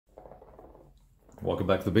Welcome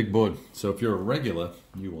back to the big board. So if you're a regular,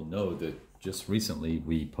 you will know that just recently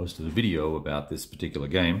we posted a video about this particular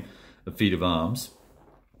game, A Feat of Arms.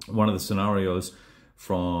 One of the scenarios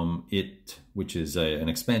from it, which is an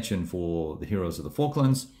expansion for the Heroes of the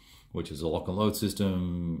Falklands, which is a lock and load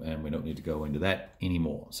system, and we don't need to go into that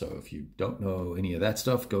anymore. So if you don't know any of that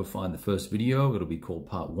stuff, go find the first video. It'll be called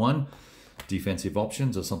Part 1, Defensive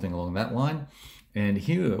Options or something along that line. And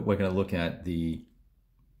here we're going to look at the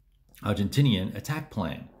Argentinian attack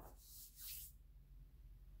plan.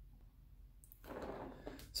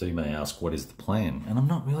 So you may ask, what is the plan? And I'm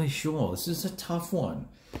not really sure. This is a tough one.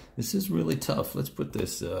 This is really tough. Let's put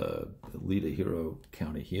this leader hero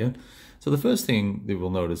counter here. So the first thing that we'll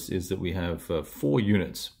notice is that we have 4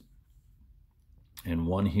 units and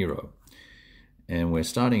 1 hero. And we're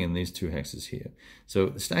starting in these 2 hexes here. So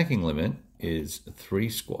the stacking limit is 3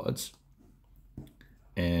 squads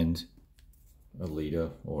and a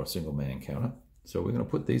leader or a single man counter. So we're going to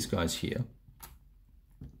put these guys here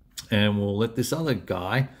and we'll let this other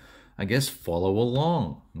guy, I guess, follow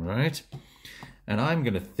along, right? And I'm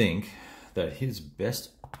going to think that his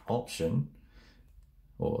best option,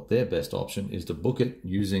 or their best option, is to book it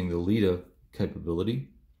using the leader capability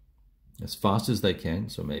as fast as they can.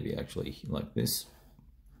 So maybe actually like this.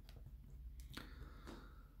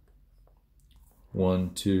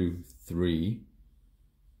 1, 2, 3,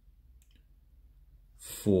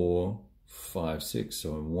 4, 5, 6.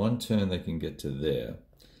 So in 1 turn they can get to there.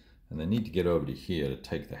 And they need to get over to here to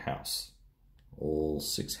take the house. All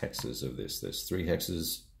 6 hexes of this. There's 3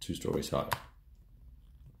 hexes, 2 stories high.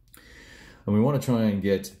 And we want to try and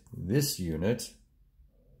get this unit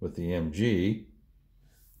with the MG.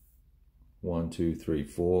 1, 2, 3,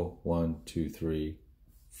 4. 1, 2, 3,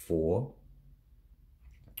 4.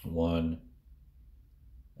 1.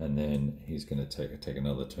 And then he's going to take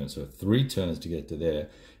another turn. So 3 turns to get to there.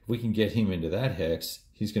 If we can get him into that hex,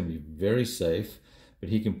 he's going to be very safe. But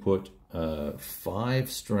he can put 5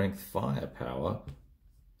 strength firepower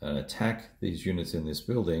and attack these units in this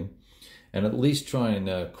building and at least try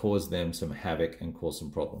and cause them some havoc and cause some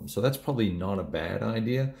problems. So that's probably not a bad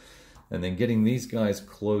idea. And then getting these guys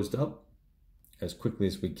closed up as quickly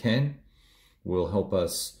as we can will help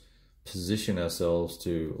us position ourselves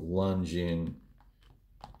to lunge in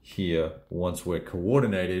here once we're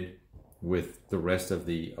coordinated with the rest of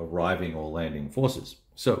the arriving or landing forces.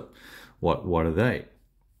 So what are they?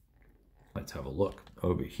 Let's have a look.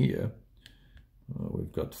 Over here,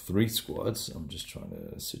 we've got 3 squads. I'm just trying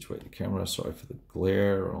to situate the camera. Sorry for the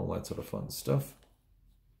glare and all that sort of fun stuff.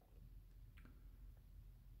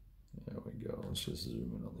 There we go. Let's just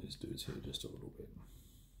zoom in on these dudes here just a little bit.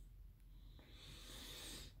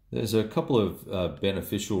 There's a couple of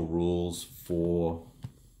beneficial rules for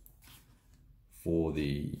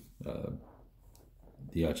the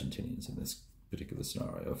Argentinians in this particular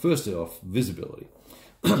scenario. First off, visibility.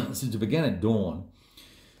 Since it began at dawn,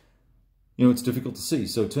 it's difficult to see.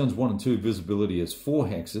 So turns 1 and 2, visibility is 4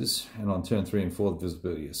 hexes, and on turn 3 and 4, the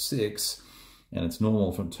visibility is 6, and it's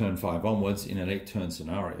normal from turn 5 onwards in an 8-turn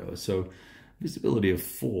scenario. So visibility of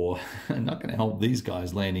 4, not going to help these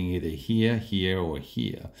guys landing either here, here, or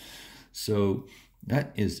here. So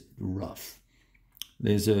that is rough.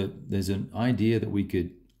 There's an idea that we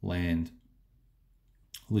could land,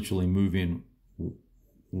 literally move in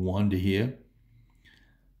 1 to here.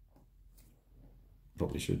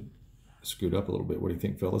 Probably should scoot up a little bit. What do you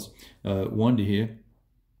think, fellas? 1 to here.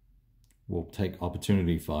 We'll take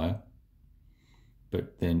opportunity fire.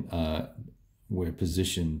 But then we're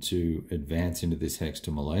positioned to advance into this hex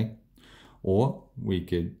to melee. Or we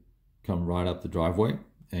could come right up the driveway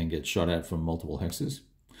and get shot at from multiple hexes.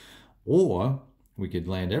 Or we could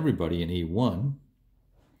land everybody in E1.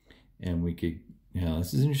 And we could,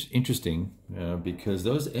 this is interesting because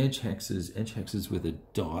those edge hexes with a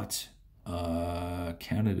dot,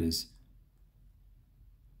 counted as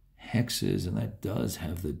hexes, and that does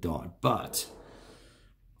have the dot, but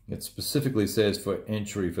it specifically says for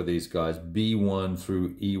entry for these guys B1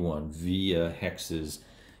 through E1 via hexes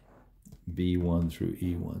B1 through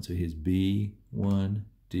E1. So here's B1,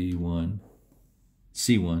 D1,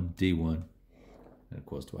 C1, D1, and of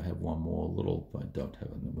course, do I have one more little? I don't have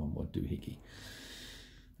one more doohickey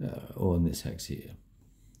on this hex here.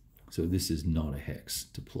 So this is not a hex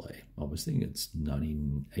to play. Obviously, it's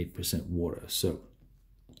 98% water. So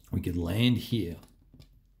we could land here.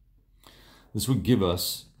 This would give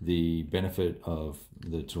us the benefit of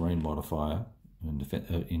the terrain modifier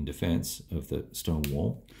in defense of the stone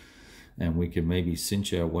wall. And we could maybe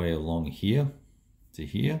cinch our way along here to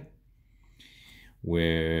here,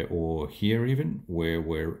 or here even, where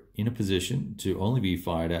we're in a position to only be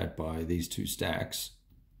fired at by these 2 stacks,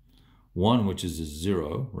 One which is a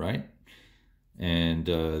 0, right? And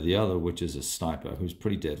the other which is a sniper, who's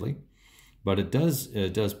pretty deadly. But it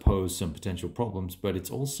does pose some potential problems, but it's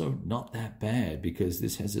also not that bad because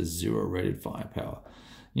this has a 0 rated firepower.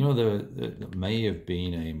 You know, there may have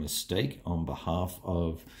been a mistake on behalf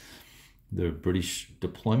of the British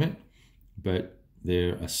deployment, but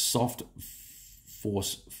they're a soft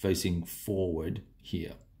force facing forward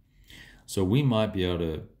here. So we might be able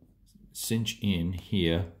to cinch in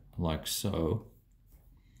here like so,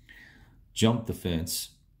 jump the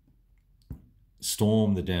fence,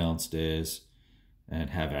 storm the downstairs,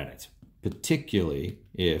 and have at it. Particularly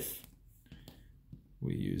if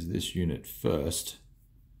we use this unit first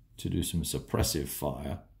to do some suppressive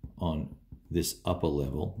fire on this upper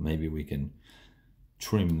level. Maybe we can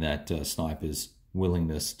trim that sniper's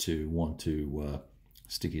willingness to want to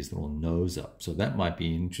stick his little nose up. So that might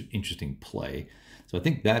be an interesting play. So I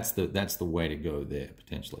think that's the way to go there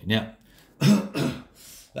potentially. Now,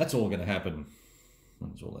 that's all going to happen.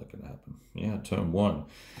 When's all that going to happen? Yeah, turn 1.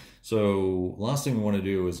 So last thing we want to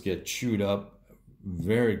do is get chewed up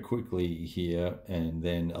very quickly here and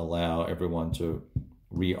then allow everyone to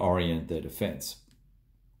reorient their defense.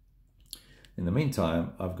 In the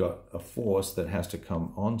meantime, I've got a force that has to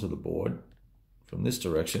come onto the board from this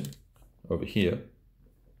direction over here,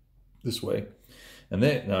 this way. And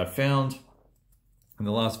then I found in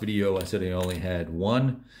the last video, I said I only had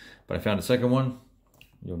one, but I found a second one.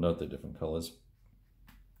 You'll note the different colors,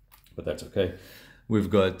 but that's okay. We've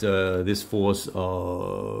got this force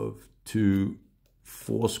of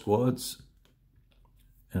 4 squads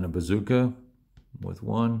and a bazooka with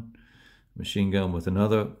one, machine gun with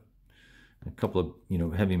another, a couple of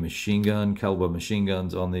heavy machine gun, caliber machine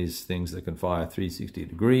guns on these things that can fire 360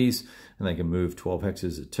 degrees, and they can move 12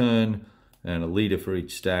 hexes a turn, and a leader for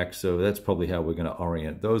each stack. So that's probably how we're going to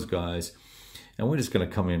orient those guys. And we're just going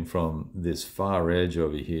to come in from this far edge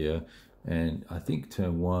over here, and I think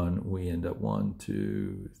turn 1 we end up 1,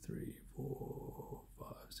 2, 3, 4, 5,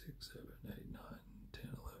 6, 7, 8, 9, 10,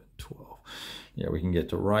 11, 12. Yeah, we can get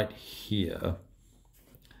to right here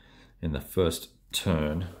in the first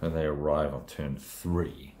turn, and they arrive on turn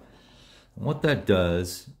 3. And what that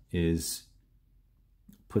does is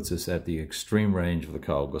puts us at the extreme range of the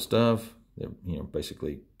Carl Gustav. They're,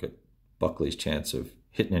 basically got Buckley's chance of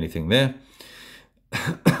hitting anything there.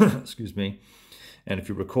 Excuse me. And if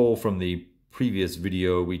you recall from the previous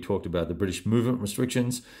video, we talked about the British movement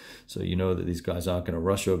restrictions. So you know that these guys aren't going to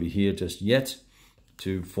rush over here just yet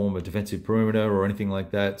to form a defensive perimeter or anything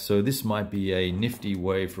like that. So this might be a nifty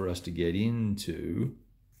way for us to get into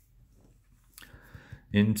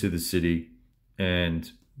the city and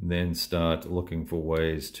then start looking for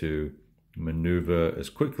ways to maneuver as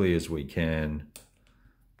quickly as we can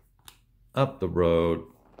up the road.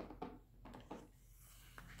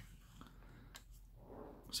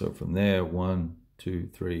 So from there, 1, 2,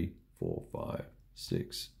 3, 4, 5,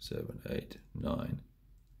 6, 7, 8, 9,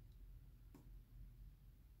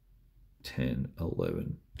 10,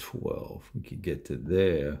 11, 12. We could get to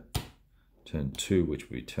there, turn 2, which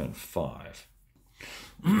would be turn 5.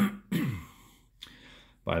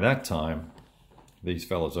 By that time, these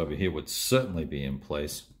fellows over here would certainly be in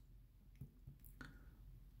place.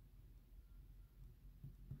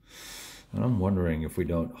 And I'm wondering if we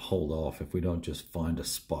don't hold off, if we don't just find a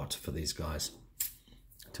spot for these guys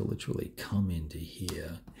to literally come into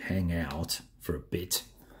here, hang out for a bit,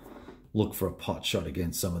 look for a pot shot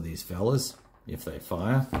against some of these fellas if they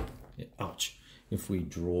fire. Yeah, ouch. If we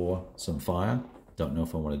draw some fire, don't know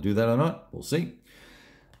if I want to do that or not. We'll see.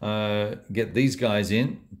 Get these guys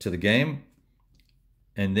in to the game,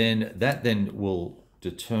 and then that will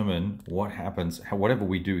determine what happens. Whatever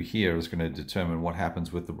we do here is going to determine what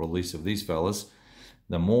happens with the release of these fellas.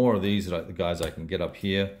 The more of these the guys I can get up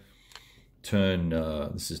here,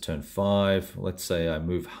 this is turn 5. Let's say I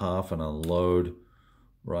move half and unload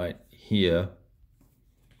right here.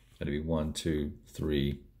 That'd be 1, 2,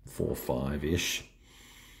 3, 4, 5-ish.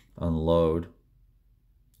 Unload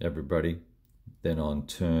everybody. Then on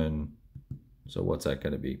turn, so what's that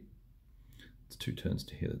going to be? It's 2 turns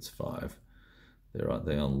to here, that's 5.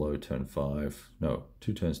 They unload turn 5. No,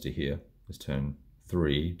 2 turns to here. It's turn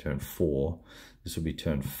 3, turn 4. This will be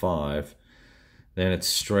turn 5. Then it's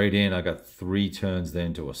straight in. I got 3 turns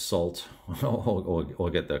then to assault or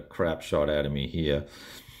get the crap shot out of me here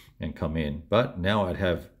and come in. But now I'd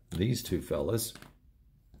have these 2 fellas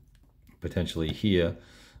potentially here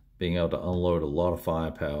being able to unload a lot of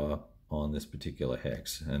firepower on this particular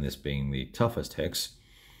hex, and this being the toughest hex.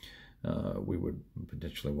 We would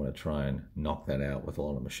potentially want to try and knock that out with a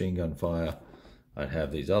lot of machine gun fire. I'd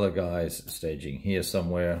have these other guys staging here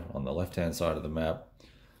somewhere on the left-hand side of the map,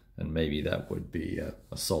 And maybe that would be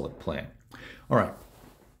a solid plan. All right.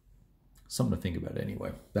 Something to think about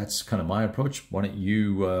anyway. That's kind of my approach. Why don't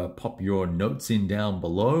you pop your notes in down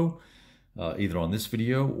below, either on this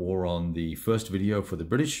video or on the first video for the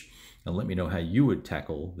British, and let me know how you would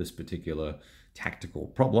tackle this particular tactical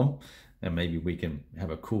problem. And maybe we can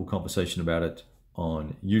have a cool conversation about it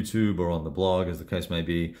on YouTube or on the blog, as the case may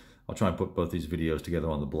be. I'll try and put both these videos together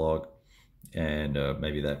on the blog, and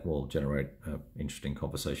maybe that will generate an interesting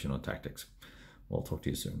conversation on tactics. Well, I'll talk to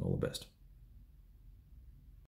you soon. All the best.